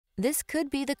This could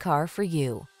be the car for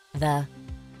you. The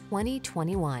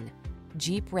 2021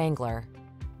 Jeep Wrangler.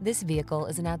 This vehicle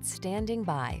is an outstanding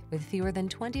buy with fewer than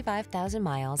 25,000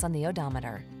 miles on the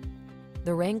odometer.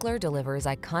 The Wrangler delivers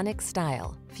iconic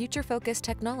style, future-focused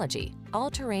technology,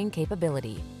 all-terrain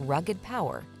capability, rugged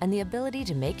power, and the ability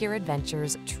to make your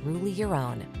adventures truly your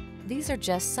own. These are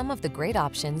just some of the great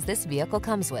options this vehicle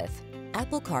comes with: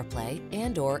 Apple CarPlay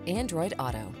and/or Android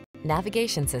Auto,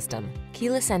 navigation system,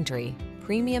 keyless entry,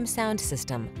 premium sound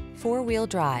system, four-wheel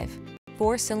drive,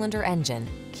 four-cylinder engine,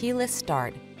 keyless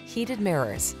start, heated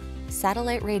mirrors,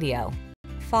 satellite radio,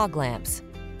 fog lamps,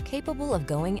 capable of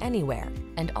going anywhere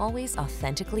and always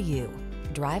authentically you.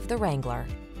 Drive the Wrangler.